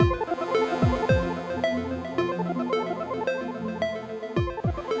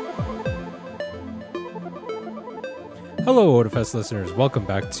Hello, Otafest listeners. Welcome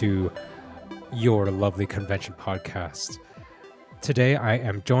back to your lovely convention podcast. Today, I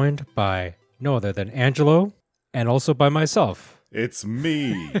am joined by no other than Angelo and also by myself. It's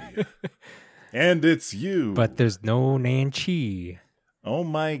me. And it's you. But there's no Nanchi. Oh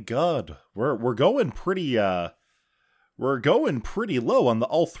my god. We're going pretty low on the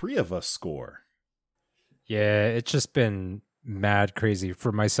all three of us score. Yeah, it's just been mad crazy.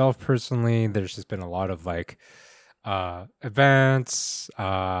 For myself personally, there's just been a lot of events,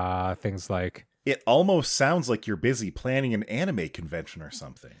 things like... It almost sounds like you're busy planning an anime convention or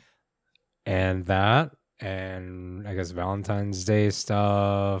something. And that, and I guess Valentine's Day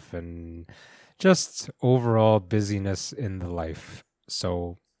stuff, and just overall busyness in the life.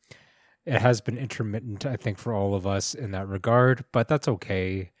 So it has been intermittent, I think, for all of us in that regard, but that's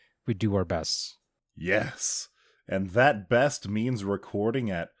okay. We do our best. Yes. And that best means recording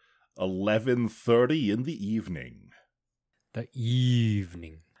at 11:30 in the evening. The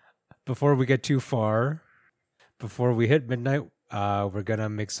evening. Before we get too far, before we hit midnight, we're going to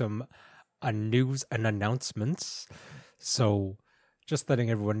make some news and announcements. So just letting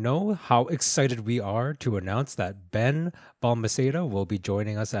everyone know how excited we are to announce that Ben Balmaceda will be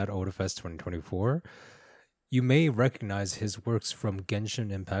joining us at Otafest 2024. You may recognize his works from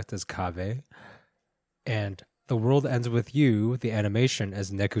Genshin Impact as Kave, and The World Ends With You, the animation,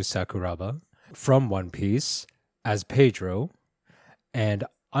 as Neku Sakuraba, from One Piece as Pedro, and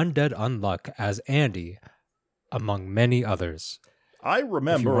Undead Unluck as Andy, among many others. I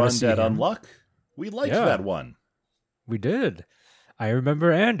remember Undead Unluck. We liked that one. We did. I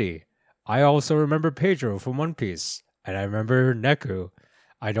remember Andy. I also remember Pedro from One Piece. And I remember Neku.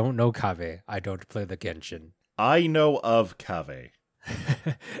 I don't know Kave. I don't play the Genshin. I know of Kave.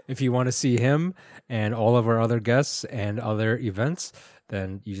 If you want to see him and all of our other guests and other events,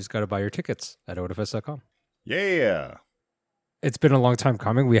 then you just got to buy your tickets at otafest.com. Yeah. It's been a long time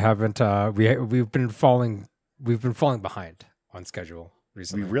coming. We haven't we've been falling behind on schedule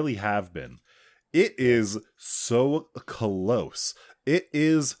recently. We really have been. It is so close. It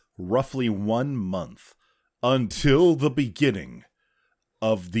is roughly 1 month until the beginning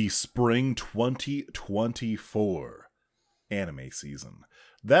of the spring 2024 anime season.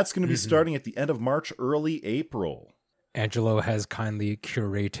 That's going to be starting at the end of March, early April. Angelo has kindly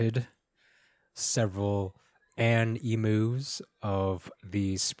curated several emus of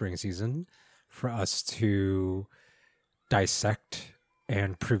the spring season for us to dissect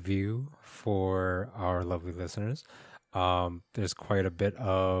and preview for our lovely listeners. There's quite a bit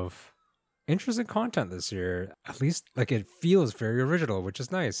of interesting content this year. At least, it feels very original, which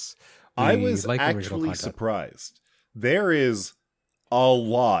is nice. I was actually surprised. There is a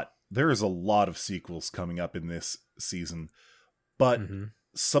lot of sequels coming up in this season, but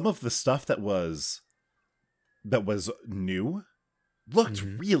some of the stuff that was new looked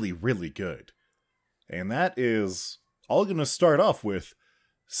really, really good. And that is all going to start off with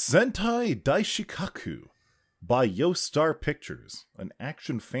Sentai Daishikaku by Yostar Pictures, an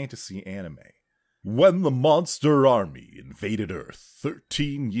action fantasy anime. When the monster army invaded Earth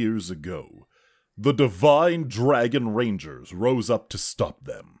 13 years ago, the divine dragon rangers rose up to stop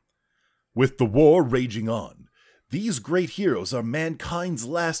them. With the war raging on, these great heroes are mankind's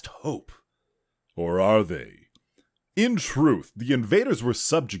last hope. Or are they? In truth, the invaders were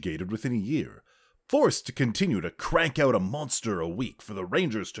subjugated within a year, forced to continue to crank out a monster a week for the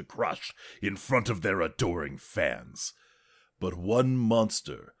Rangers to crush in front of their adoring fans. But one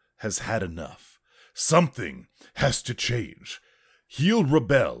monster has had enough. Something has to change. He'll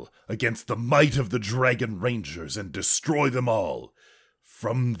rebel against the might of the Dragon Rangers and destroy them all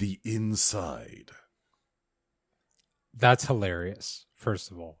from the inside. That's hilarious,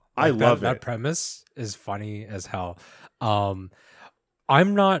 first of all. I love it. That premise is funny as hell. I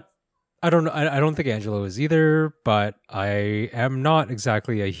don't think Angelo is either, but I am not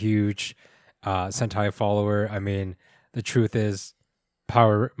exactly a huge Sentai follower. I mean, the truth is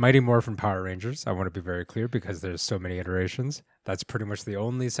Mighty Morphin Power Rangers. I want to be very clear because there's so many iterations. That's pretty much the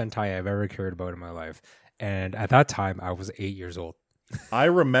only Sentai I've ever cared about in my life. And at that time, I was 8 years old. I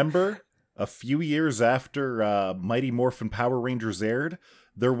remember a few years after Mighty Morphin Power Rangers aired,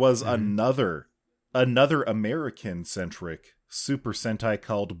 there was another American-centric Super Sentai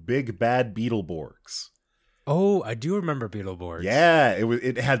called Big Bad Beetleborgs. Oh, I do remember Beetleborgs. Yeah,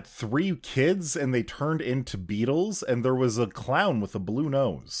 it had 3 kids and they turned into beetles, and there was a clown with a blue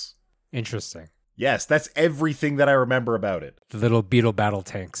nose. Interesting. Yes, that's everything that I remember about it. The little beetle battle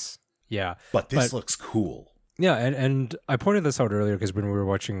tanks. Yeah. But this looks cool. Yeah, and I pointed this out earlier because when we were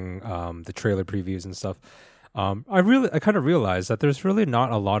watching the trailer previews and stuff, I kind of realized that there's really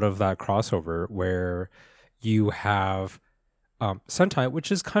not a lot of that crossover where you have Sentai,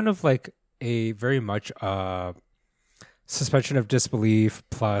 which is kind of like a very much suspension of disbelief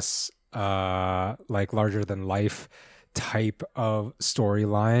plus like larger than life type of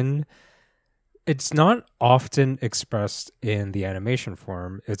storyline. It's not often expressed in the animation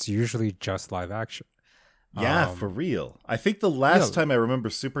form. It's usually just live action. Yeah, for real. I think the last time I remember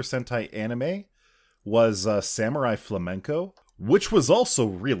Super Sentai anime was Samurai Flamenco, which was also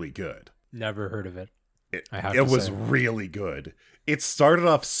really good. Never heard of it. It was really good. It started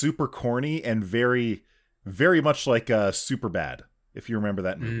off super corny and very, very much like Superbad, if you remember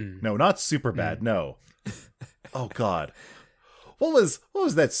that movie. No, not Superbad, no. Oh, God. What was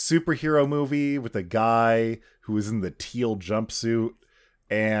that superhero movie with the guy who was in the teal jumpsuit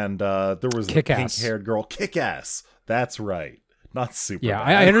and there was the pink-haired girl? Kick-Ass. That's right. Not Superbad. Yeah,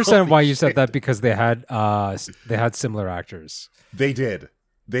 I understand why you said that because they had similar actors. They did.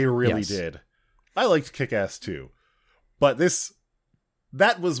 They really did. I liked Kick-Ass too. But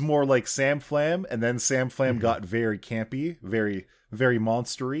that was more like Sam Flam, and then Sam Flam got very campy, very, very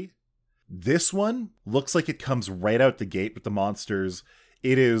monstery. This one looks like it comes right out the gate with the monsters.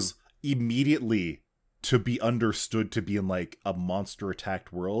 It is immediately to be understood to be in like a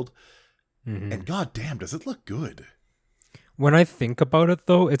monster-attacked world. And goddamn, does it look good. When I think about it,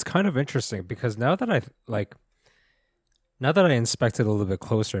 though, it's kind of interesting because now that I inspect it a little bit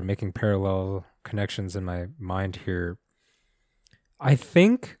closer and making parallel connections in my mind here, I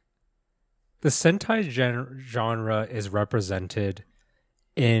think the Sentai genre is represented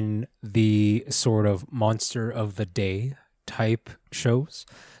in the sort of monster of the day type shows.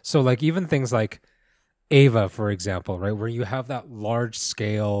 So like even things like Ava, for example, right, where you have that large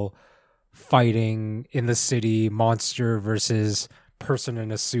scale fighting in the city, monster versus person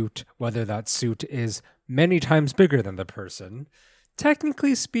in a suit, whether that suit is many times bigger than the person.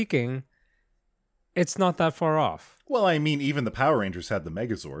 Technically speaking, it's not that far off. Well, I mean, even the Power Rangers had the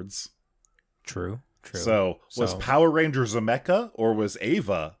Megazords. True. So, was Power Rangers a mecha, or was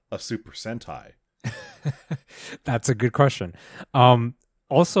Ava a Super Sentai? That's a good question.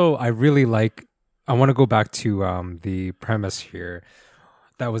 Also, I want to go back to the premise here.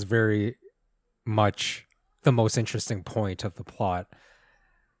 That was very much the most interesting point of the plot.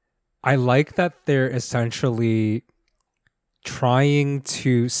 I like that they're essentially trying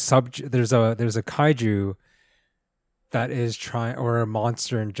to there's a kaiju that is trying, or a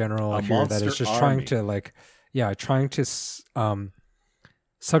monster in general here, that is just army. trying to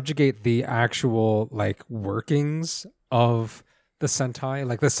subjugate the actual like workings of the Sentai.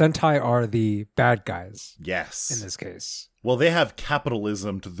 Like the Sentai are the bad guys. Yes. In this case. Well, they have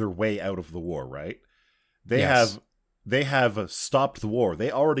capitalism to their way out of the war, right? They have stopped the war.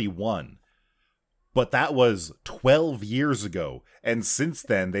 They already won. But that was 12 years ago. And since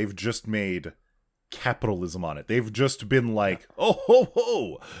then, they've just made capitalism on it. They've just been like, oh, ho,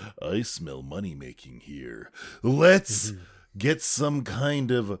 ho, I smell money making here. Let's get some kind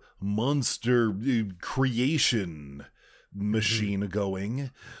of monster creation machine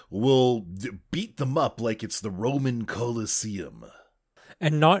going. We'll beat them up like it's the Roman Colosseum.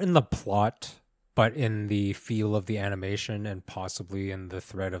 And not in the plot, but in the feel of the animation and possibly in the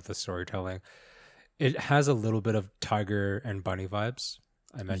thread of the storytelling. It has a little bit of Tiger and Bunny vibes.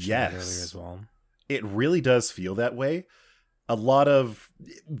 I mentioned that earlier as well. It really does feel that way. A lot of,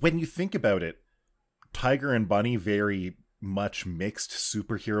 when you think about it, Tiger and Bunny very much mixed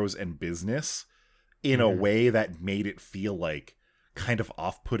superheroes and business in a way that made it feel like kind of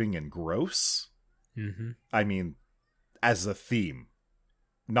off-putting and gross. I mean, as a theme,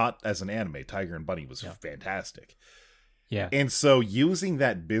 not as an anime. Tiger and Bunny was fantastic. Yeah. And so using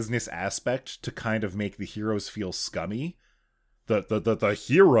that business aspect to kind of make the heroes feel scummy, the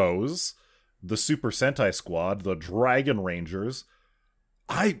heroes, the Super Sentai Squad, the Dragon Rangers,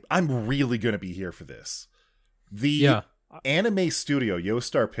 I'm really going to be here for this. The anime studio,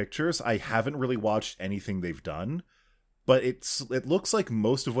 Yostar Pictures, I haven't really watched anything they've done, but it looks like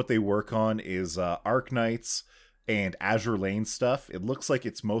most of what they work on is Arknights and Azure Lane stuff. It looks like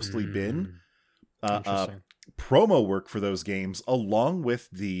it's mostly been promo work for those games, along with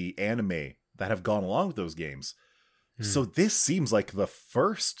the anime that have gone along with those games. So this seems like the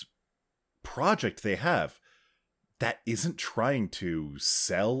first project they have that isn't trying to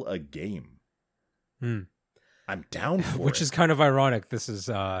sell a game. I'm down for Which it. is kind of ironic. This is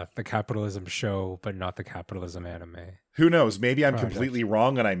the capitalism show, but not the capitalism anime. Who knows? Maybe I'm completely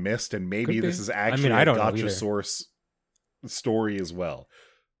wrong and I missed, and maybe this is actually a gotcha source story as well.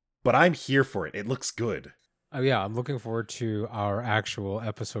 But I'm here for it. It looks good. Oh yeah, I'm looking forward to our actual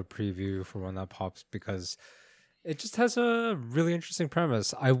episode preview for when that pops, because It just has a really interesting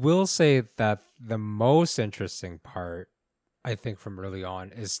premise. I will say that the most interesting part, I think, from early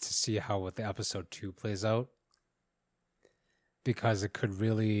on is to see how what the episode 2 plays out, because it could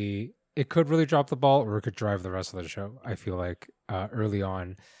really drop the ball, or it could drive the rest of the show. I feel like early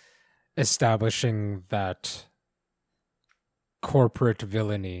on, establishing that corporate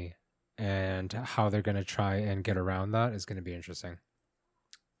villainy and how they're going to try and get around that is going to be interesting.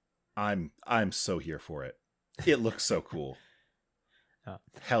 I'm so here for it. It looks so cool.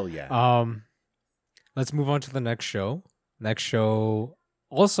 Hell yeah. Let's move on to the next show. Next show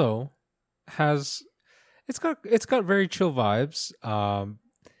also has it's got very chill vibes.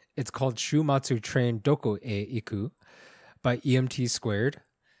 It's called Shumatsu Train Doko e Iku by EMT Squared.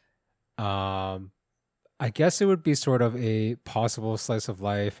 I guess it would be sort of a possible slice of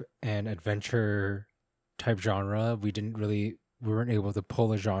life and adventure type genre. We weren't able to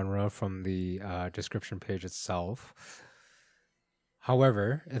pull a genre from the description page itself.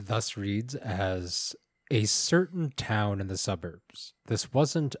 However, it thus reads as a certain town in the suburbs. This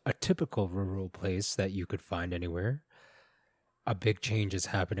wasn't a typical rural place that you could find anywhere. A big change is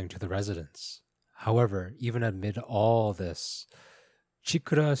happening to the residents. However, even amid all this,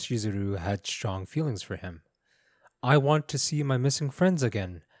 Chikura Shizuru had strong feelings for him. I want to see my missing friends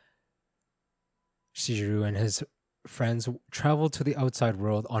again. Shizuru and his friends travel to the outside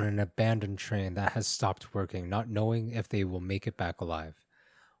world on an abandoned train that has stopped working, not knowing if they will make it back alive.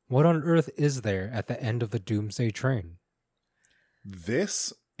 What on earth is there at the end of the Doomsday Train?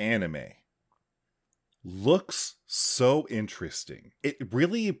 This anime looks so interesting. It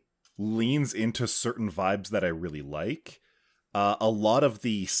really leans into certain vibes that I really like. A lot of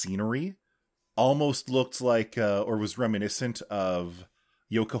the scenery almost looked like, or was reminiscent of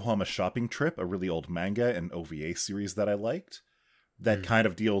Yokohama Shopping Trip, a really old manga and OVA series that I liked, that kind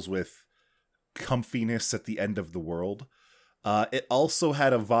of deals with comfiness at the end of the world. It also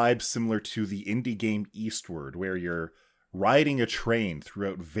had a vibe similar to the indie game Eastward, where you're riding a train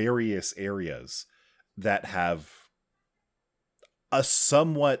throughout various areas that have a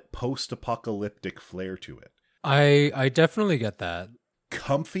somewhat post-apocalyptic flair to it. I definitely get that.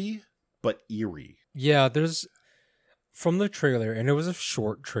 Comfy, but eerie. Yeah, there's from the trailer, and it was a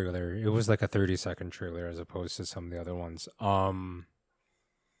short trailer. It was like a 30-second trailer as opposed to some of the other ones. Some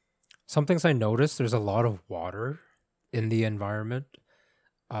things I noticed, there's a lot of water in the environment.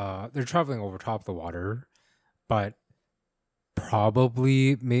 They're traveling over top of the water, but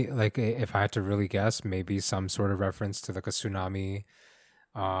probably like if I had to really guess, maybe some sort of reference to like a tsunami.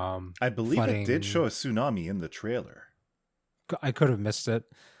 I believe flooding. It did show a tsunami in the trailer. I could have missed it.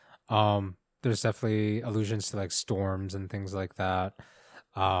 There's definitely allusions to like storms and things like that.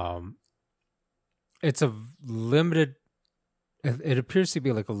 It's a limited. It appears to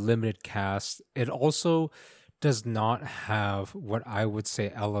be like a limited cast. It also does not have what I would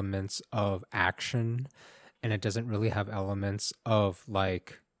say elements of action, and it doesn't really have elements of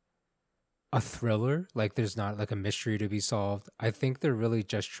like a thriller. Like there's not like a mystery to be solved. I think they're really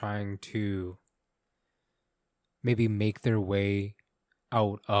just trying to maybe make their way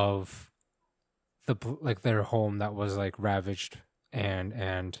out of their home that was like ravaged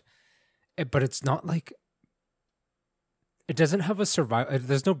but it's not like it doesn't have a survival.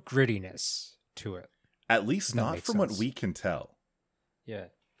 There's no grittiness to it. At least not from what we can tell. Yeah.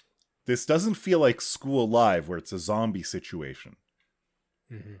 This doesn't feel like School Live where it's a zombie situation.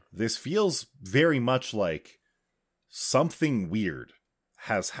 Mm-hmm. This feels very much like something weird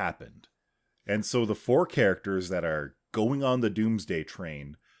has happened. And so the four characters that are going on the Doomsday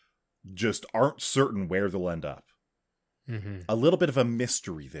Train just aren't certain where they'll end up. Mm-hmm. A little bit of a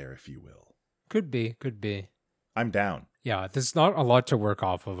mystery there, if you will. Could be. I'm down. Yeah, there's not a lot to work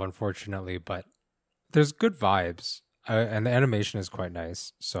off of, unfortunately, but there's good vibes. And the animation is quite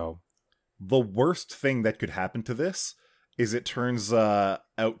nice, so... The worst thing that could happen to this is it turns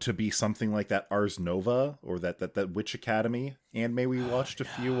out to be something like that Ars Nova, or that Witch Academy anime we watched a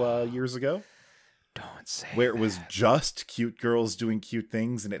few years ago. Don't say where it was just cute girls doing cute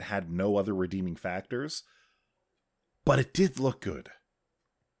things and it had no other redeeming factors. But it did look good.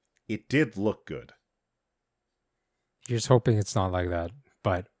 It did look good. You're just hoping it's not like that,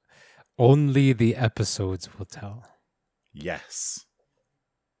 but only the episodes will tell. Yes.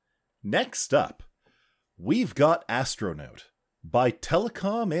 Next up, we've got Astronaut by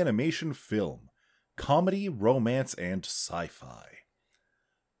Telecom Animation Film. Comedy, romance, and sci-fi.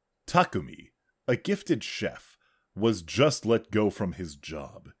 Takumi, a gifted chef, was just let go from his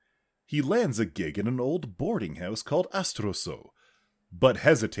job. He lands a gig in an old boarding house called Astroso, but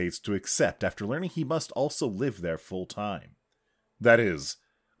hesitates to accept after learning he must also live there full time. That is,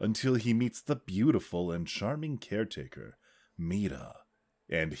 until he meets the beautiful and charming caretaker, Mira,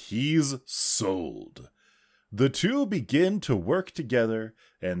 and he's sold. The two begin to work together,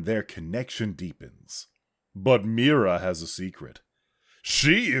 and their connection deepens. But Mira has a secret.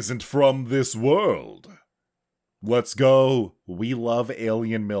 She isn't from this world. Let's go. We love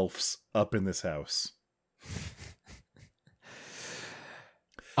alien MILFs up in this house.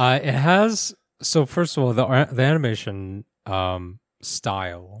 It has, so first of all, the animation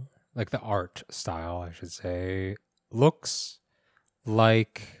style, like the art style, I should say, looks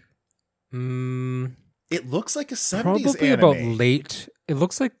like it looks like a 70s probably anime. about late. It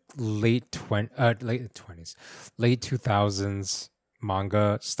looks like late 20s, late 2000s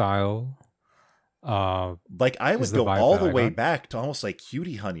manga style. Like I would go all the way back to almost like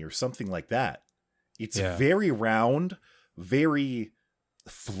Cutie Honey or something like that. It's very round, very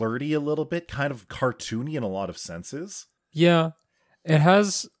flirty a little bit, kind of cartoony in a lot of senses. Yeah, it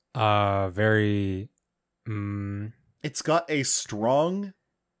has very. It's got a strong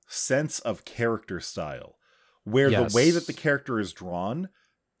sense of character style, where the way that the character is drawn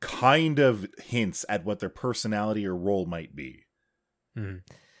kind of hints at what their personality or role might be.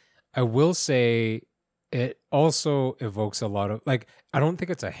 I will say it also evokes a lot of, like, I don't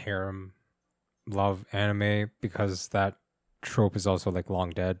think it's a harem love anime because that trope is also like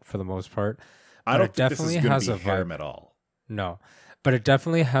long dead for the most part. I don't think this is going to be harem at all. No, but it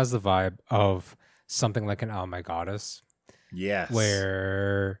definitely has the vibe of something like an Oh My Goddess. Yes.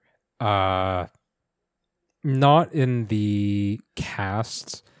 Where not in the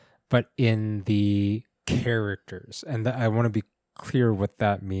cast, but in the characters. And I want to be clear what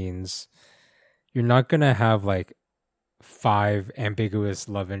that means. You're not going to have like 5 ambiguous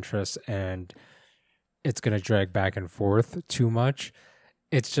love interests and it's going to drag back and forth too much.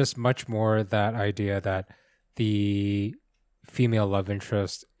 It's just much more that idea that the female love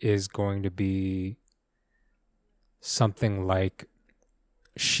interest is going to be something like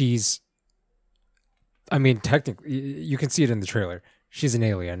technically, you can see it in the trailer. She's an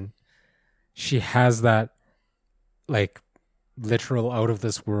alien. She has that like literal out of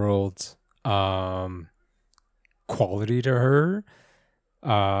this world quality to her.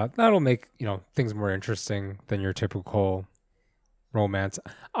 That'll make, things more interesting than your typical romance.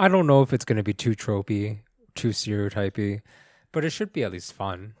 I don't know if it's going to be too tropey, too stereotypy, but it should be at least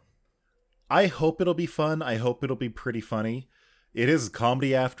fun. I hope it'll be fun. I hope it'll be pretty funny. It is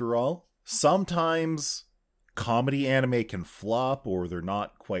comedy after all. Sometimes comedy anime can flop or they're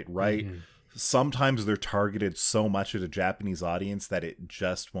not quite right. Mm-hmm. Sometimes they're targeted so much at a Japanese audience that it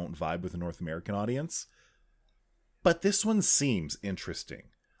just won't vibe with a North American audience. But this one seems interesting.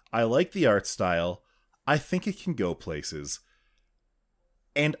 I like the art style. I think it can go places.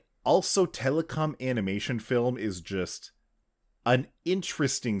 And also, Telecom Animation Film is just an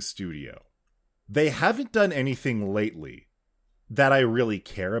interesting studio. They haven't done anything lately that I really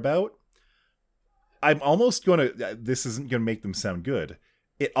care about. I'm almost this isn't going to make them sound good.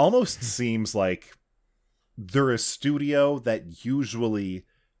 It almost seems like they're a studio that usually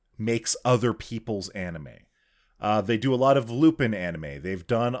makes other people's anime. They do a lot of Lupin anime. They've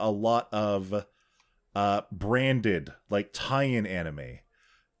done a lot of branded, like tie-in anime.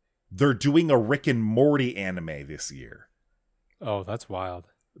 They're doing a Rick and Morty anime this year. Oh, that's wild.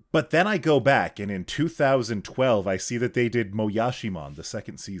 But then I go back, and in 2012, I see that they did Moyashimon, the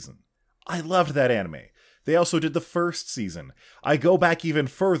second season. I loved that anime. They also did the first season. I go back even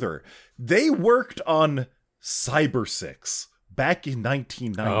further. They worked on Cyber 6 back in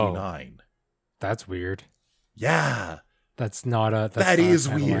 1999. Oh, that's weird. Yeah. That is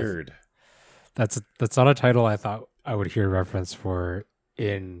weird. That's not a title I thought I would hear reference for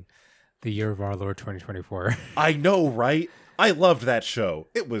in the year of our Lord 2024. I know, right? I loved that show.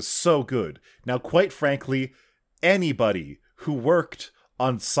 It was so good. Now, quite frankly, anybody who worked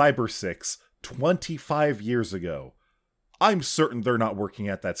on Cyber 6 25 years ago, I'm certain they're not working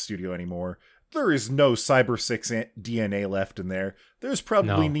at that studio anymore. There is no Cyber 6 DNA left in there. There's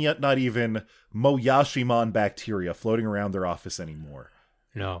probably not even Moyashimon bacteria floating around their office anymore.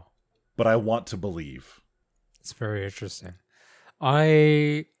 No. But I want to believe. It's very interesting.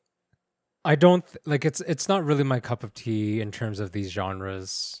 I don't it's not really my cup of tea in terms of these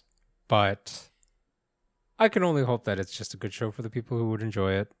genres, but I can only hope that it's just a good show for the people who would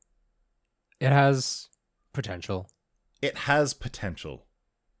enjoy it. It has potential. It has potential.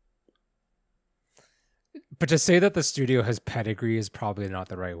 But to say that the studio has pedigree is probably not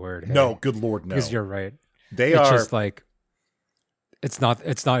the right word. Hey? No, good Lord, no. Because you're right. It's just like it's not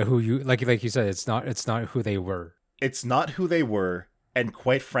who you like you said, it's not who they were. It's not who they were, and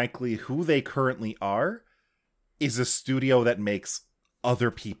quite frankly, who they currently are is a studio that makes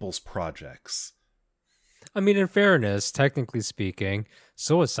other people's projects. I mean, in fairness, technically speaking,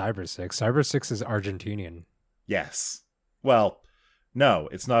 so is Cyber 6. Cyber 6 is Argentinian. Yes. Well, no,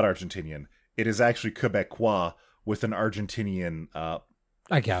 it's not Argentinian. It is actually Quebecois with an Argentinian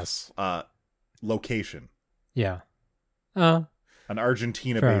I guess. Location. Yeah. An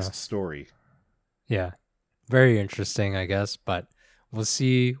Argentina-based story. Yeah. Very interesting, I guess, but we'll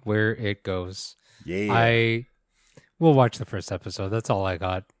see where it goes. Yeah. We'll watch the first episode. That's all I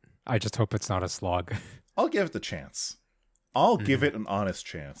got. I just hope it's not a slog. I'll give it the chance. I'll give it an honest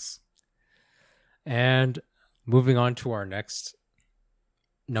chance. And moving on to our next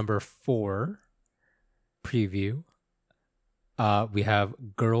number 4 preview. We have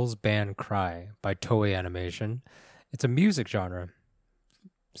Girls Band Cry by Toei Animation. It's a music genre,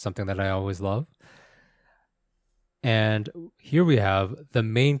 something that I always love. And here we have the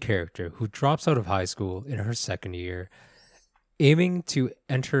main character who drops out of high school in her second year, aiming to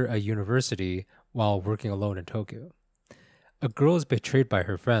enter a university while working alone in Tokyo. A girl is betrayed by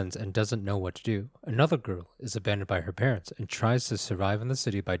her friends and doesn't know what to do. Another girl is abandoned by her parents and tries to survive in the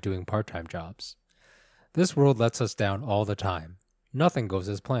city by doing part-time jobs. This world lets us down all the time. Nothing goes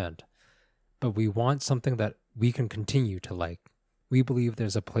as planned. But we want something that we can continue to like. We believe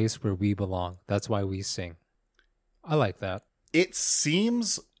there's a place where we belong. That's why we sing. I like that. It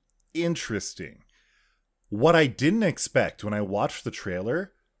seems interesting. What I didn't expect when I watched the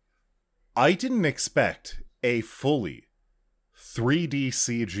trailer, I didn't expect a fully 3D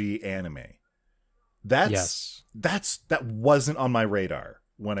CG anime. That wasn't on my radar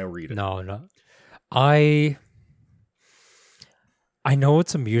when I read it. No. I know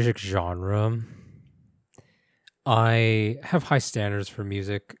it's a music genre. I have high standards for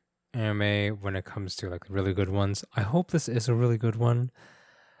music anime when it comes to like really good ones. I hope this is a really good one.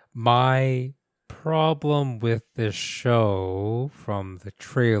 My problem with this show from the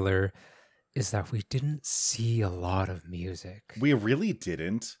trailer is that we didn't see a lot of music. We really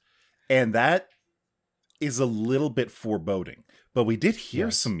didn't. And that is a little bit foreboding. But we did hear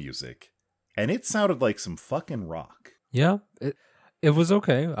some music, and it sounded like some fucking rock. Yeah, it was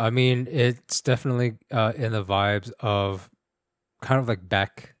okay. I mean, it's definitely in the vibes of kind of like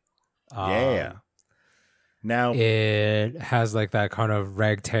Beck. Yeah. Now it has like that kind of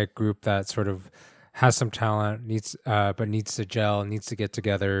ragtag group that sort of has some talent, but needs to gel, needs to get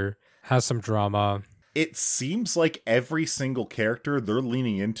together, has some drama. It seems like every single character, they're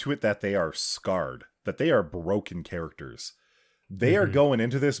leaning into it that they are scarred, that they are broken characters. They are going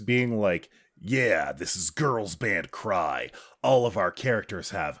into this being like, yeah, this is Girls Band Cry. All of our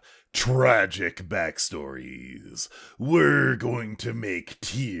characters have tragic backstories. We're going to make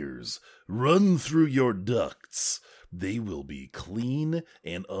tears run through your ducts. They will be clean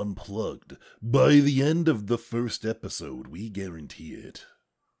and unplugged by the end of the first episode. We guarantee it.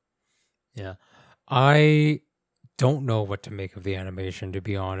 Yeah. I don't know what to make of the animation, to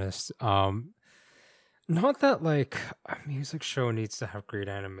be honest. Not that like a music show needs to have great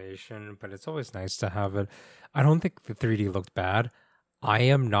animation, but it's always nice to have it. I don't think the 3D looked bad. I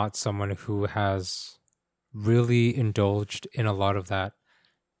am not someone who has really indulged in a lot of that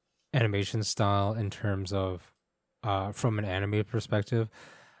animation style in terms of from an anime perspective.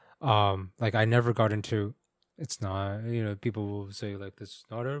 Like I never got into, it's not, people will say like this is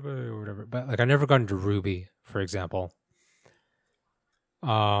not everybody or whatever, but like I never got into Ruby, for example.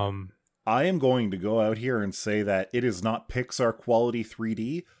 I am going to go out here and say that it is not Pixar quality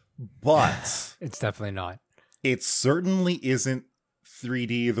 3D, but it's definitely not. It certainly isn't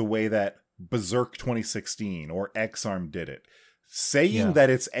 3D the way that Berserk 2016 or X-Arm did it. Saying that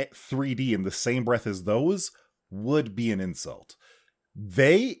it's 3D in the same breath as those would be an insult.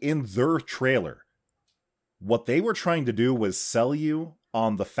 They, in their trailer, what they were trying to do was sell you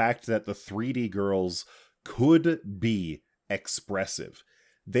on the fact that the 3D girls could be expressive.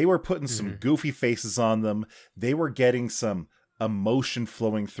 They were putting some goofy faces on them. They were getting some emotion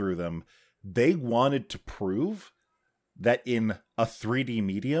flowing through them. They wanted to prove that in a 3D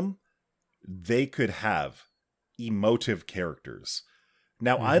medium, they could have emotive characters.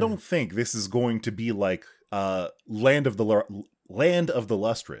 Now, I don't think this is going to be like Land of the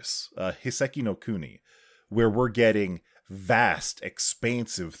Lustrous, Hiseki no Kuni, where we're getting vast,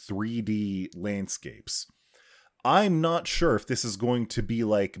 expansive 3D landscapes. I'm not sure if this is going to be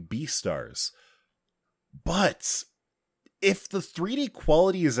like Beastars, but if the 3D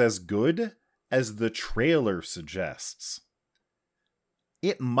quality is as good as the trailer suggests,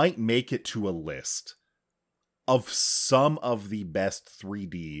 it might make it to a list of some of the best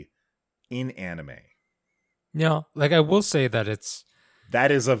 3D in anime. Yeah, like I will say that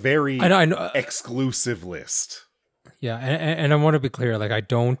that is a very I know. exclusive list. Yeah, and I want to be clear. Like,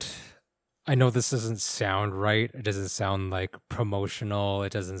 I know this doesn't sound right. It doesn't sound like promotional.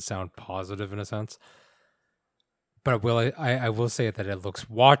 It doesn't sound positive in a sense. But I will say that it looks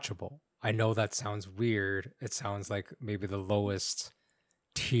watchable. I know that sounds weird. It sounds like maybe the lowest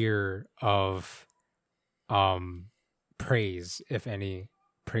tier of praise, if any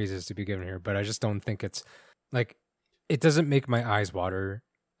praise is to be given here. But I just don't think it's like, it doesn't make my eyes water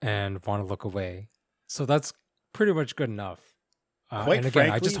and want to look away. So that's pretty much good enough. Quite and again,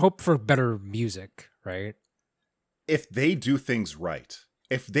 frankly, I just hope for better music, right? If they do things right,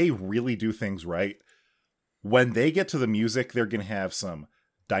 if they really do things right, when they get to the music, they're going to have some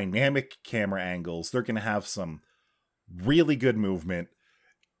dynamic camera angles. They're going to have some really good movement.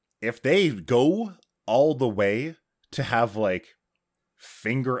 If they go all the way to have like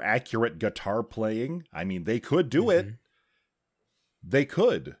finger accurate guitar playing, I mean, they could do it. They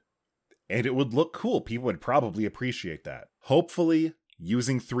could. And it would look cool. People would probably appreciate that. Hopefully,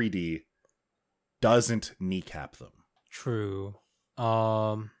 using 3D doesn't kneecap them. True.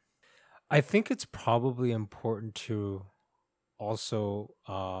 I think it's probably important to also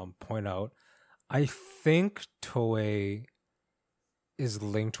point out, I think Toei is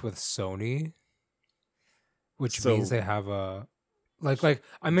linked with Sony, which means they have a like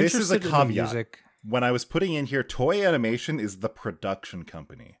I'm this interested is a in caveat. the music. When I was putting in here, Toei Animation is the production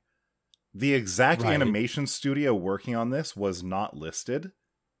company. The exact animation studio working on this was not listed.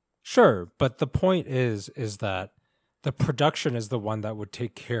 Sure, but the point is that the production is the one that would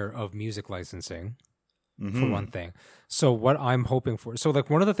take care of music licensing, for one thing. So what I'm hoping for, so like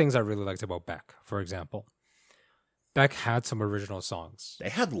one of the things I really liked about Beck, for example, Beck had some original songs. They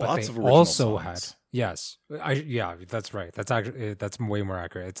had lots of original songs. Yes, that's right. That's way more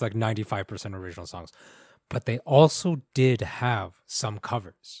accurate. It's like 95% original songs, but they also did have some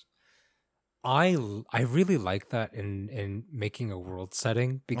covers. I really like that in making a world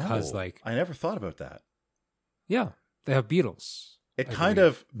setting, because I never thought about that. Yeah, they have Beatles. They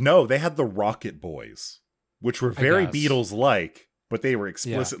had the Rocket Boys, which were very Beatles-like, but they were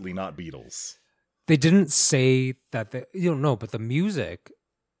explicitly not Beatles. They didn't say that but the music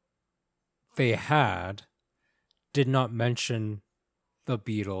they had did not mention the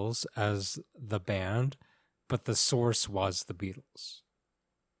Beatles as the band, but the source was the Beatles.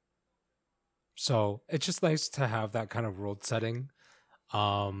 So it's just nice to have that kind of world setting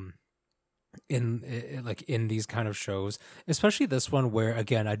in these kind of shows, especially this one where,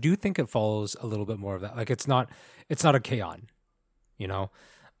 again, I do think it follows a little bit more of that. Like, it's not a K-On, you know?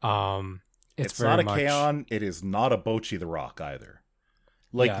 It's not a much K-On. It is not a Bocchi the Rock either.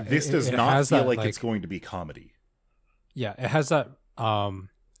 Like, this does not feel like it's going to be comedy. Yeah, it has that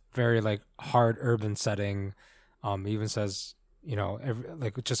very like hard urban setting. Even says,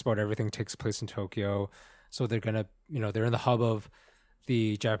 just about everything takes place in Tokyo. So they're gonna, they're in the hub of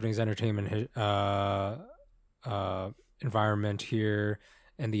the Japanese entertainment environment here,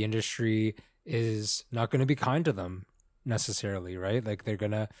 and the industry is not going to be kind to them necessarily, right? Like, they're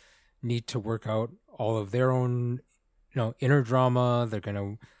gonna need to work out all of their own, inner drama. They're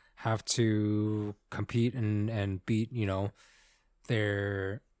gonna have to compete and beat,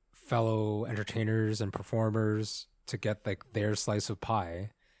 their fellow entertainers and performers to get like their slice of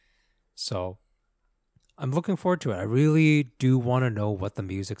pie. So I'm looking forward to it. I really do want to know what the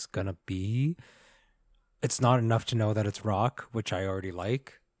music's gonna be. It's not enough to know that it's rock, which I already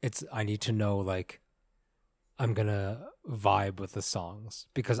like. I need to know, like, I'm gonna vibe with the songs,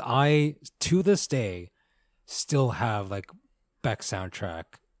 because I, to this day, still have like Beck soundtrack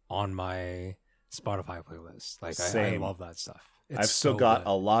on my Spotify playlist. Like, I love that stuff. I've still got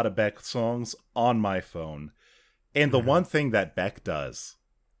a lot of Beck songs on my phone. And the one thing that Beck does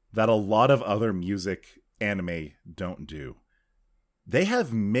that a lot of other music anime don't do, they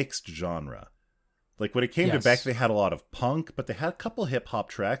have mixed genre. Like, when it came to Beck, they had a lot of punk, but they had a couple hip hop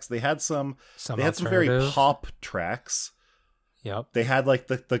tracks. They had some very pop tracks. Yep. They had like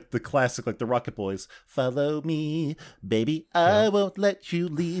the classic, like the Rocket Boys, "Follow me, baby, I won't let you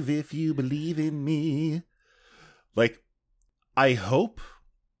leave if you believe in me." Like, I hope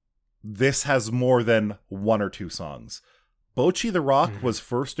this has more than one or two songs. Bocchi the Rock was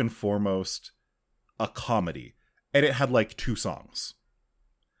first and foremost a comedy, and it had like two songs.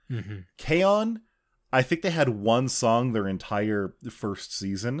 K-On!, I think they had one song their entire first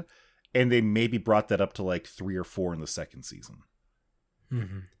season, and they maybe brought that up to like 3 or 4 in the second season.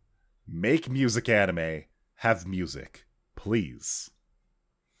 Make music anime, have music, please.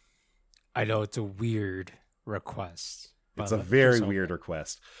 I know it's a weird request. It's a very weird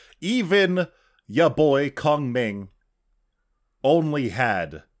request. Even ya boy Kong Ming only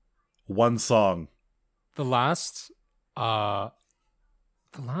had one song the last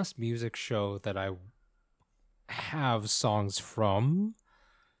music show that I have songs from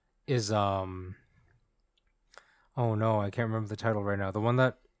is oh no, I can't remember the title right now. The one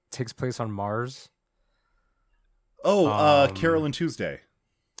that takes place on Mars. Carol and Tuesday.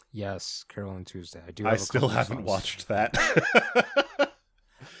 Yes, Carol and Tuesday. I still haven't watched that.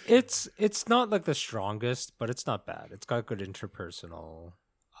 It's not like the strongest, but it's not bad. It's got good interpersonal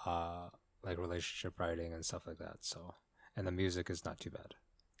like relationship writing and stuff like that. So, and the music is not too bad.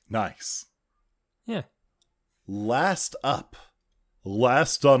 Nice. Yeah. Last up,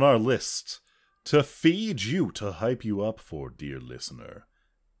 last on our list, to feed you, to hype you up for, dear listener,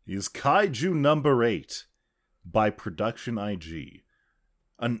 is Kaiju number 8 by Production IG,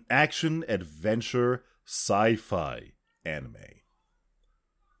 an action-adventure sci-fi anime.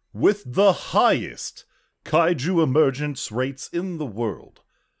 With the highest kaiju emergence rates in the world,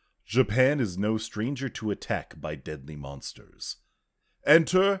 Japan is no stranger to attack by deadly monsters.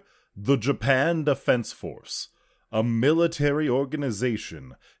 Enter the Japan Defense Force, a military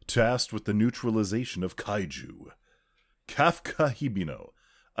organization tasked with the neutralization of kaiju. Kafka Hibino,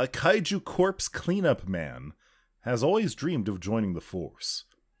 a kaiju corpse cleanup man, has always dreamed of joining the force.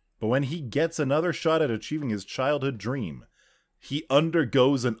 But when he gets another shot at achieving his childhood dream, he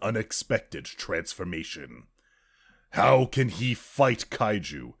undergoes an unexpected transformation. How can he fight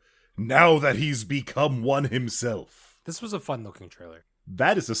kaiju now that he's become one himself? This was a fun-looking trailer.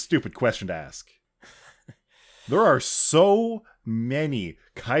 That is a stupid question to ask. There are so many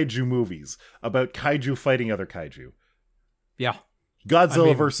kaiju movies about kaiju fighting other kaiju. Yeah.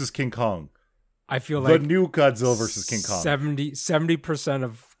 Godzilla versus King Kong. I feel like the new Godzilla versus King Kong. 70%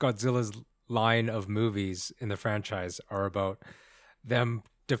 of Godzilla's line of movies in the franchise are about them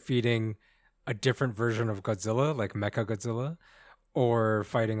defeating a different version of Godzilla, like Mecha Godzilla, or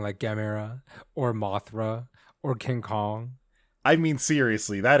fighting like Gamera, or Mothra, or King Kong. I mean,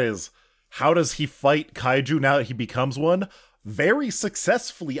 seriously, that is... How does he fight kaiju now that he becomes one? Very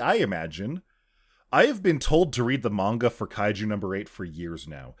successfully, I imagine. I have been told to read the manga for Kaiju number 8 for years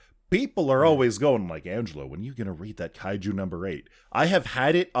now. People are always going like, Angelo, when are you going to read that Kaiju number 8? I have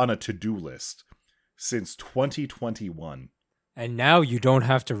had it on a to-do list since 2021. And now you don't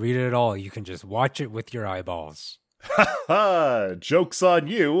have to read it at all. You can just watch it with your eyeballs. Ha ha! Joke's on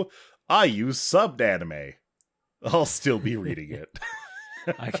you. I use subbed anime. I'll still be reading it.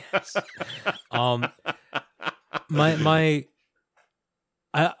 I guess.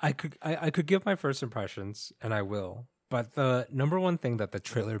 I could give my first impressions, and I will. But the number one thing that the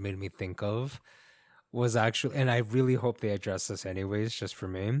trailer made me think of was actually, and I really hope they address this anyways, just for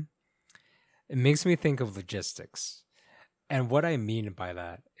me. It makes me think of logistics. And what I mean by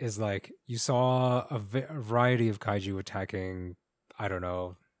that is like, you saw a variety of kaiju attacking, I don't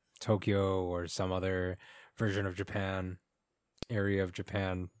know, Tokyo or some other version of Japan, area of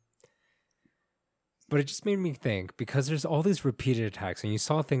Japan. But it just made me think, because there's all these repeated attacks, and you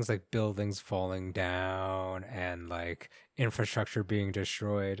saw things like buildings falling down and like infrastructure being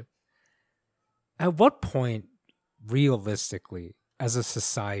destroyed. At what point, realistically, as a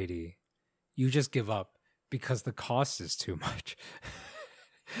society, you just give up because the cost is too much?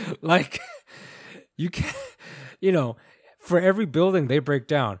 Like, you can't, for every building they break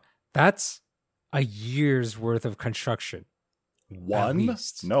down, that's a year's worth of construction. One?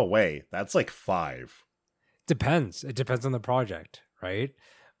 No way. That's like 5. Depends. It depends on the project, right?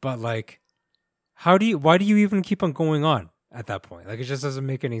 But like, why do you even keep on going on at that point? Like, it just doesn't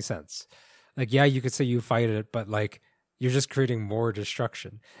make any sense. Like, yeah, you could say you fight it, but like, you're just creating more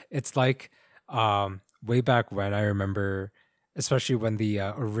destruction. It's like, way back when, I remember, especially when the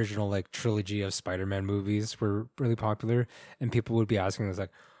original like trilogy of Spider-Man movies were really popular, and people would be asking us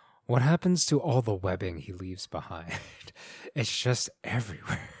like, what happens to all the webbing he leaves behind? It's just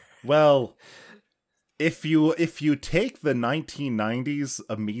everywhere. Well, if you take the 1990s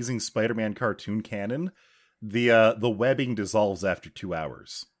Amazing Spider-Man cartoon canon, the webbing dissolves after 2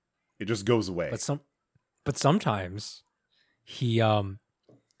 hours. It just goes away. But sometimes he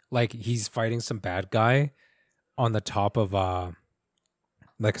like he's fighting some bad guy on the top of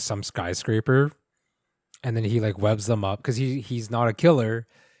like some skyscraper, and then he like webs them up because he's not a killer.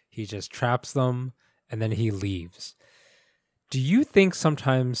 He just traps them, and then he leaves. Do you think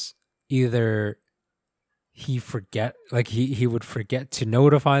sometimes either he would forget to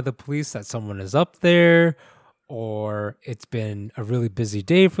notify the police that someone is up there, or it's been a really busy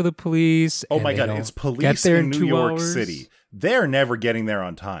day for the police? Oh my God, it's police in New York City. They're never getting there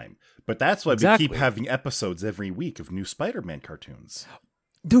on time. But that's why we keep having episodes every week of new Spider-Man cartoons.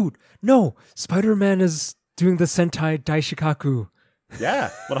 Dude, no! Spider-Man is doing the Sentai Daishikaku.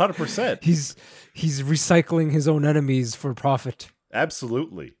 Yeah, 100%. He's recycling his own enemies for profit.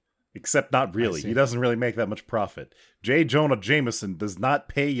 Absolutely. Except not really. He doesn't really make that much profit. J. Jonah Jameson does not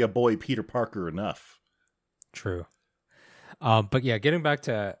pay your boy Peter Parker enough. True. But yeah, getting back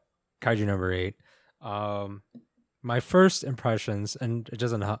to Kaiju number 8, my first impressions, and it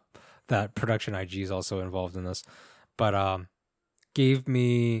doesn't help that production IG is also involved in this, but gave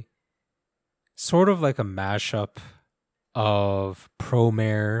me sort of like a mashup of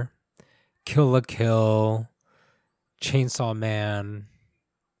Promare, Kill la Kill, Chainsaw Man.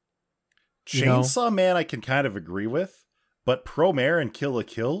 Chainsaw Man I can kind of agree with, but Promare and Kill la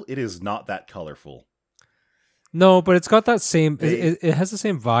Kill, it is not that colorful. No, but it's got that same, it has the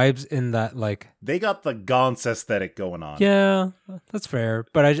same vibes in that, like... They got the Gaunt's aesthetic going on. Yeah, that's fair.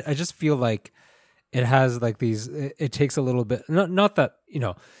 But I just feel like it has like these, it takes a little bit, not that,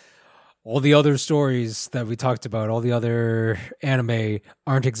 all the other stories that we talked about, all the other anime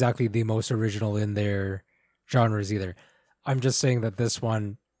aren't exactly the most original in their genres either. I'm just saying that this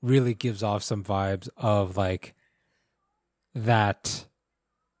one really gives off some vibes of like that,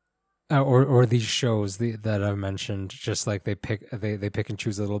 or these shows that I mentioned. Just like they pick and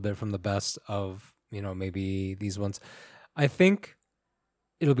choose a little bit from the best of maybe these ones. I think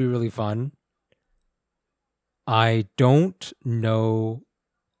it'll be really fun. I don't know.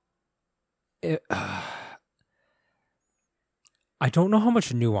 I don't know how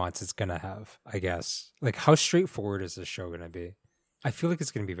much nuance it's gonna have. I guess, like, how straightforward is this show gonna be? I feel like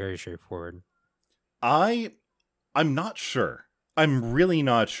it's gonna be very straightforward. I'm not sure. I'm really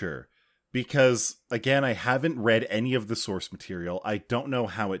not sure, because again, I haven't read any of the source material. I don't know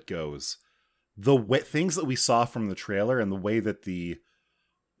how it goes. The things that we saw from the trailer and the way that the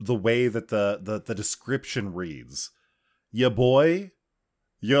description reads, your boy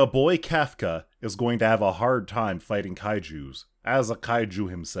Kafka is going to have a hard time fighting kaijus as a kaiju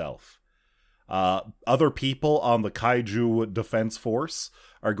himself. Other people on the kaiju defense force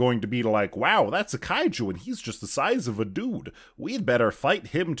are going to be like, wow, that's a kaiju and he's just the size of a dude. We'd better fight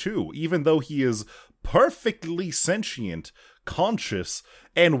him too, even though he is perfectly sentient, conscious,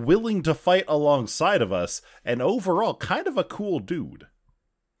 and willing to fight alongside of us, and overall kind of a cool dude.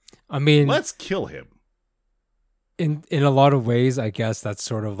 I mean, let's kill him. In a lot of ways, I guess that's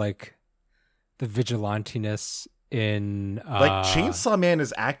sort of like the vigilantiness in... like, Chainsaw Man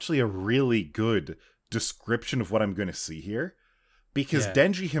is actually a really good description of what I'm going to see here. Because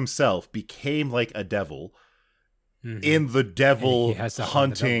Denji himself became like a devil in the devil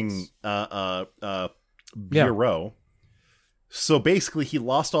hunting bureau. So basically, he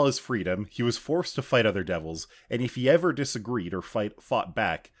lost all his freedom. He was forced to fight other devils. And if he ever disagreed or fought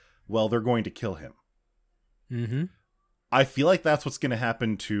back, well, they're going to kill him. Mm-hmm. I feel like that's what's going to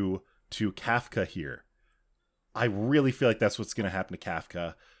happen to Kafka here. I really feel like that's what's going to happen to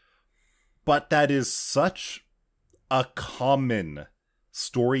Kafka. But that is such a common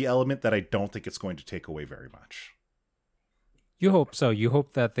story element that I don't think it's going to take away very much. You hope so. You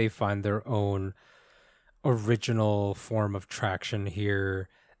hope that they find their own original form of traction here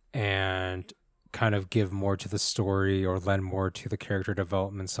and kind of give more to the story or lend more to the character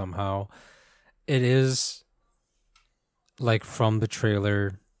development somehow. It is... like, from the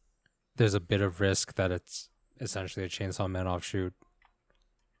trailer, there's a bit of risk that it's essentially a Chainsaw Man offshoot.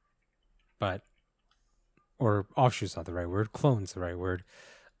 Or offshoot's not the right word, clone's the right word.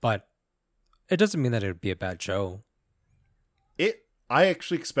 But it doesn't mean that it would be a bad show. I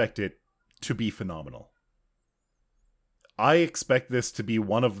actually expect it to be phenomenal. I expect this to be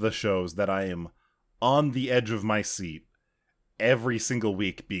one of the shows that I am on the edge of my seat every single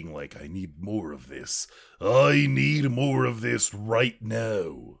week being like, I need more of this. I need more of this right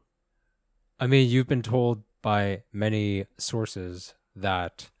now. I mean, you've been told by many sources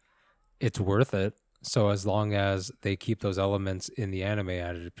that it's worth it. So as long as they keep those elements in the anime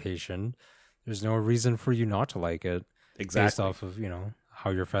adaptation, there's no reason for you not to like it. Exactly. Based off of, how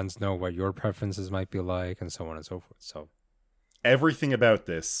your friends know what your preferences might be like and so on and so forth. So everything about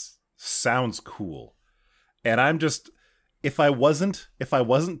this sounds cool. And I'm just... If I wasn't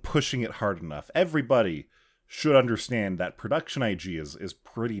pushing it hard enough, everybody should understand that production IG is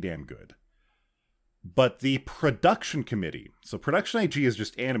pretty damn good. But the production committee, so production IG is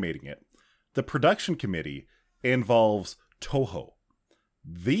just animating it. The production committee involves Toho,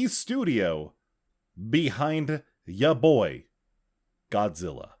 the studio behind ya boy,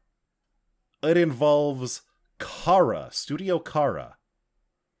 Godzilla. It involves Kara, Studio Kara,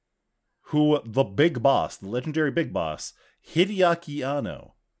 who the big boss, the legendary big boss, Hideaki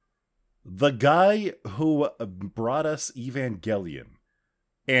Anno, the guy who brought us Evangelion,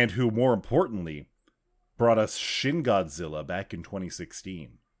 and who, more importantly, brought us Shin Godzilla back in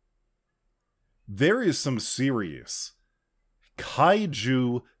 2016. There is some serious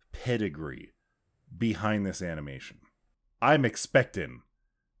kaiju pedigree behind this animation. I'm expecting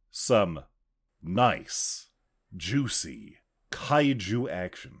some nice, juicy kaiju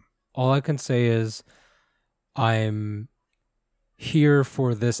action. All I can say is I'm here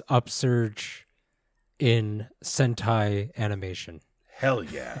for this upsurge in Sentai animation. Hell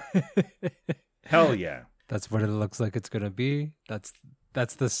yeah. Hell yeah. That's what it looks like it's going to be. That's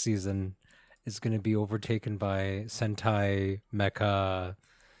this season. It's going to be overtaken by Sentai, Mecha,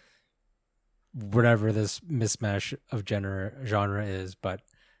 whatever this mismatch of genre is, but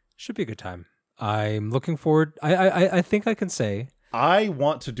should be a good time. I'm looking forward. I think I can say. I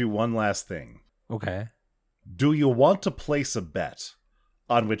want to do one last thing. Okay. Do you want to place a bet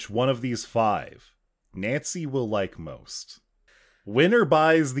on which one of these 5 Nancy will like most? Winner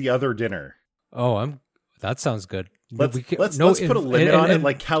buys the other dinner. Oh, that sounds good. Let's put a limit on it,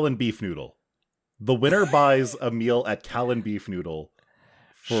 like Cal and Beef Noodle. The winner buys a meal at Cal and Beef Noodle.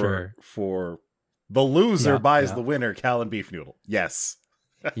 For the loser buys the winner Cal and Beef Noodle. Yes.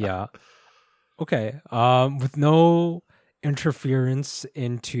 Yeah. Okay. With no interference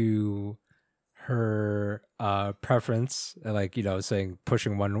into her preference, like, saying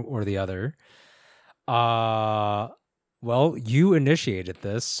pushing one or the other. Well, you initiated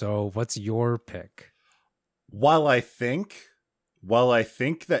this, so what's your pick? While I think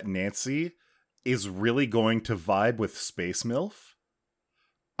that Nancy is really going to vibe with Space MILF,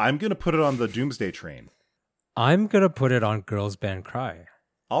 I'm going to put it on the Doomsday Train. I'm going to put it on Girls Band Cry.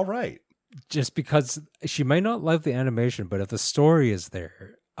 All right. Just because she might not love the animation, but if the story is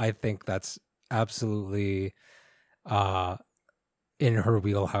there, I think that's absolutely in her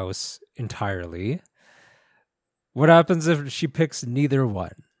wheelhouse entirely. What happens if she picks neither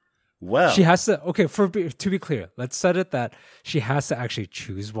one? Well, she has to. Okay, to be clear, let's set it that she has to actually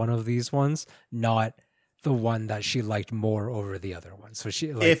choose one of these ones, not the one that she liked more over the other one. So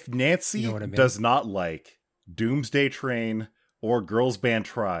if Nancy does not like Doomsday Train or Girls Band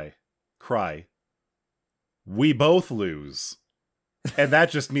Cry, we both lose, and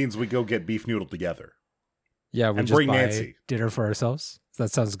that just means we go get beef noodle together. Yeah, we just bring buy Nancy dinner for ourselves.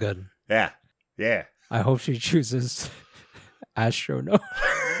 That sounds good. Yeah. I hope she chooses Astro.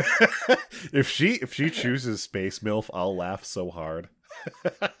 If she chooses Space MILF, I'll laugh so hard.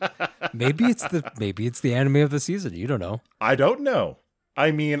 maybe it's the anime of the season. You don't know. I don't know.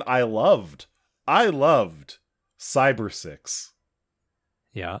 I mean, I loved Cyber 6.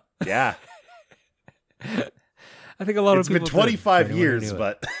 Yeah. Yeah. I think a lot of people. It's been 25 years,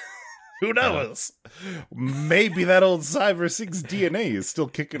 but who knows? Maybe that old Cyber 6 DNA is still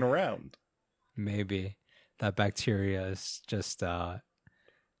kicking around. Maybe that bacteria is just got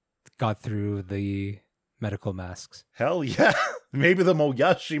through the medical masks. Hell yeah. Maybe the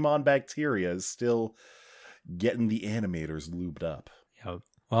Moyashimon bacteria is still getting the animators lubed up. Yep.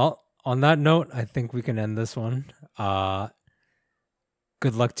 Well, on that note, I think we can end this one.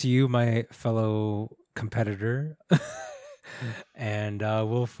 Good luck to you, my fellow competitor. And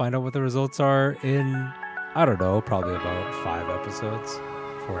we'll find out what the results are in, I don't know, probably about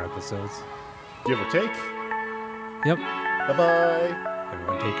 4 episodes. Give or take. Yep. Bye-bye.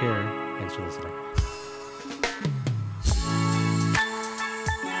 Everyone take care. Thanks for listening.